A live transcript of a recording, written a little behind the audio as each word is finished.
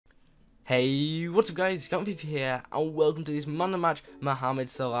Hey, what's up guys, Fifa here, and welcome to this Man of the Match MOTM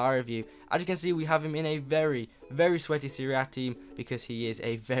Salah review. As you can see, we have him in a very sweaty Serie A team because he is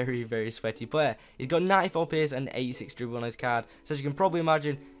a very sweaty player. He's got 94 pace and 86 dribble on his card, so as you can probably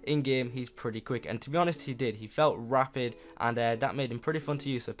imagine, in game he's pretty quick, and to be honest he felt rapid, and that made him pretty fun to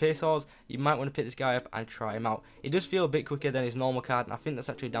use. So pace horse, you might want to pick this guy up and try him out. He does feel a bit quicker than his normal card, and I think that's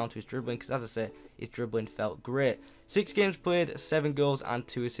actually down to his dribbling, because as I say, his dribbling felt great. 6 games played, 7 goals and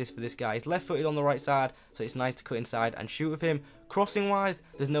 2 assists for this guy. He's left footed on the right side, so it's nice to cut inside and shoot with him. Crossing wise,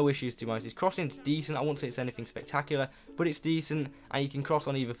 there's no issues to be honest. His crossing's decent. I won't say it's anything spectacular, but it's decent, and you can cross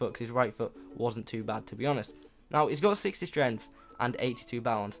on either foot because his right foot wasn't too bad to be honest. Now, he's got 60 strength and 82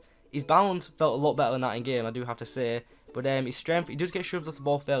 balance. His balance felt a lot better than that in game, I do have to say. But his strength, he does get shoved off the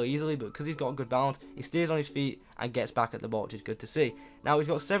ball fairly easily, but because he's got good balance, he stays on his feet and gets back at the ball, which is good to see. Now, he's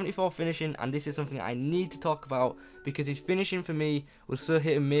got 74 finishing, and this is something I need to talk about, because his finishing for me was so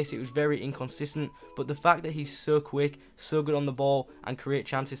hit and miss. It was very inconsistent, but the fact that he's so quick, so good on the ball, and create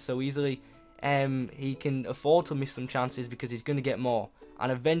chances so easily, he can afford to miss some chances because he's going to get more.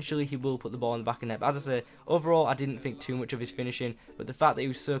 And eventually he will put the ball in the back of the net. But as I say, overall I didn't think too much of his finishing, but the fact that he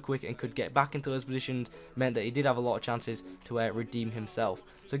was so quick and could get back into those positions meant that he did have a lot of chances to redeem himself.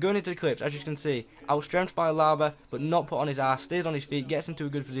 So going into the clips, as you can see, outstrengthed by Laba, but not put on his ass, stays on his feet, gets into a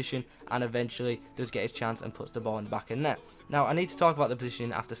good position, and eventually does get his chance and puts the ball in the back of the net. Now, I need to talk about the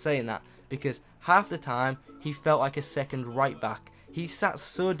positioning after saying that, because half the time he felt like a second right back. He sat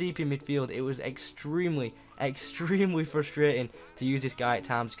so deep in midfield, it was extremely frustrating to use this guy at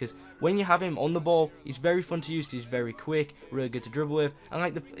times, because when you have him on the ball, he's very fun to use because he's very quick, really good to dribble with,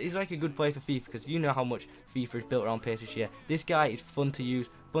 and he's like a good player for FIFA, because you know how much FIFA is built around pace this year. This guy is fun to use,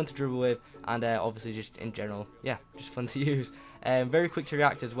 fun to dribble with, and obviously just in general, yeah, just fun to use. Very quick to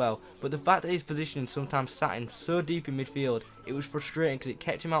react as well, but the fact that his positioning sometimes sat in so deep in midfield, it was frustrating because it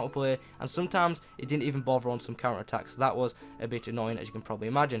kept him out of play, and sometimes it didn't even bother on some counter attacks, so that was a bit annoying, as you can probably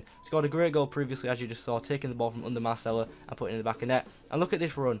imagine. Scored a great goal previously, as you just saw, taking the ball from under Salah and putting it in the back of net. And look at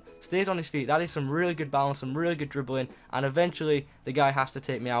this run, stays on his feet. That is some really good balance, some really good dribbling, and eventually the guy has to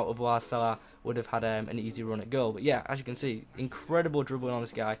take me out, otherwise Salah would have had an easy run at goal. But yeah, as you can see, incredible dribbling on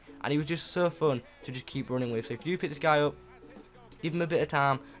this guy, and he was just so fun to just keep running with. So if you pick this guy up, give him a bit of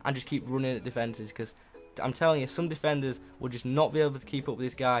time and just keep running at defences, because I'm telling you, some defenders will just not be able to keep up with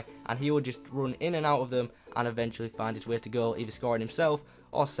this guy, and he will just run in and out of them and eventually find his way to goal, either scoring himself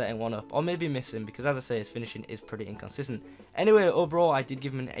or setting one up, or maybe missing, because as I say, his finishing is pretty inconsistent. Anyway, overall I did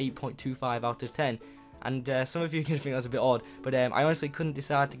give him an 8.25 out of 10. And some of you can think that's a bit odd, but I honestly couldn't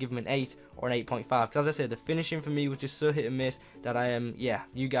decide to give him an 8 or an 8.5, because as I said, the finishing for me was just so hit and miss that yeah,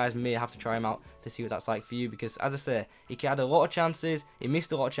 you guys may have to try him out to see what that's like for you, because as I say, he had a lot of chances, he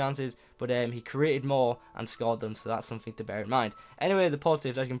missed a lot of chances, but he created more and scored them, so that's something to bear in mind. Anyway, the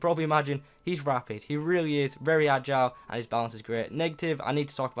positives, as you can probably imagine, he's rapid, he really is, very agile, and his balance is great. Negative, I need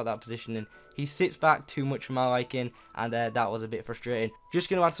to talk about that positioning. He sits back too much for my liking, and that was a bit frustrating. Just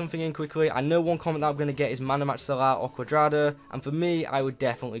going to add something in quickly. I know one comment that I'm going to get is Man of the Match Salah or Cuadrado, and for me, I would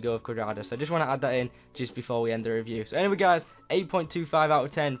definitely go with Cuadrado. So I just want to add that in just before we end the review. So anyway guys, 8.25 out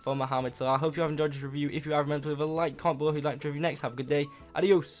of 10 for MOTM Salah. I hope you have enjoyed this review. If you have, remember to leave a like, comment below who you'd like to review next. Have a good day.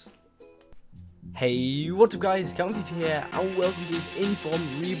 Adios. Hey, what's up guys, Fifa here, and welcome to this informed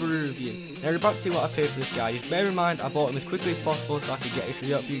Ribery review. Now you're about to see what I paid for this guy. Just bear in mind, I bought him as quickly as possible so I could get this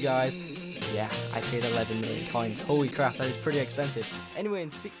review up for you guys. Yeah, I paid 11 million coins. Holy crap, that is pretty expensive. Anyway,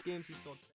 in 6 games he scored